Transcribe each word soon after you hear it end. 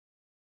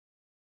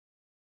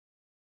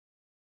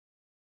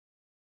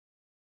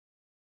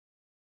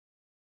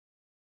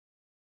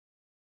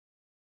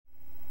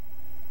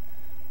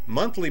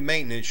Monthly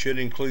maintenance should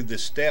include the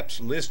steps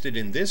listed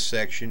in this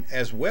section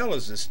as well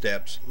as the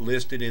steps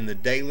listed in the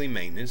daily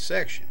maintenance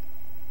section.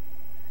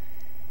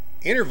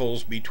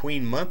 Intervals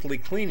between monthly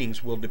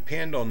cleanings will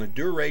depend on the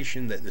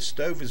duration that the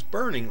stove is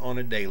burning on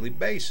a daily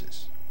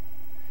basis.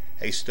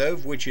 A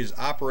stove which is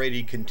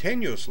operated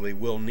continuously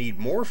will need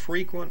more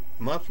frequent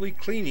monthly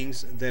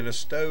cleanings than a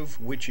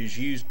stove which is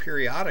used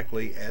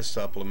periodically as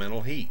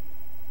supplemental heat.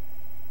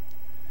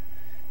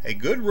 A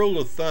good rule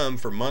of thumb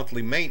for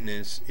monthly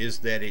maintenance is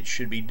that it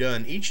should be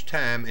done each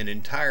time an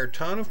entire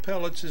ton of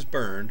pellets is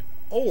burned,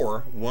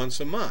 or once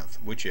a month,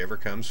 whichever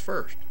comes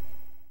first.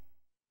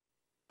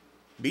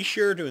 Be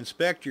sure to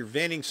inspect your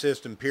venting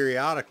system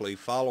periodically,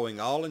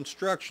 following all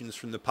instructions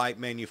from the pipe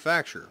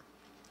manufacturer.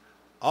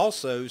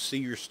 Also, see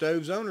your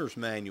stove's owner's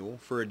manual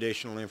for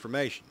additional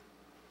information.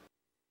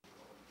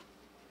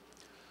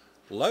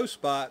 Low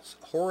spots,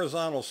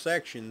 horizontal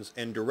sections,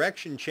 and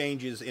direction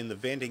changes in the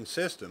venting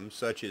system,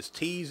 such as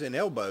T's and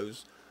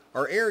elbows,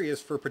 are areas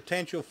for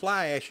potential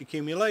fly ash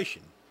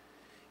accumulation.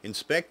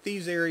 Inspect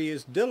these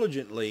areas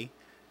diligently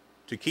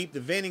to keep the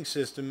venting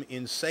system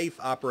in safe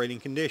operating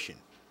condition.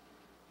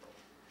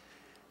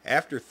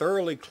 After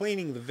thoroughly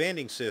cleaning the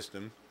venting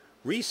system,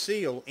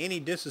 reseal any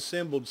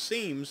disassembled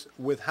seams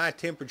with high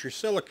temperature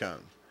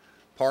silicone,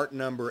 part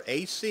number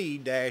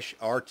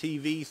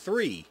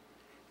AC-RTV3,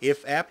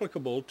 if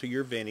applicable to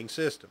your venting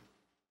system.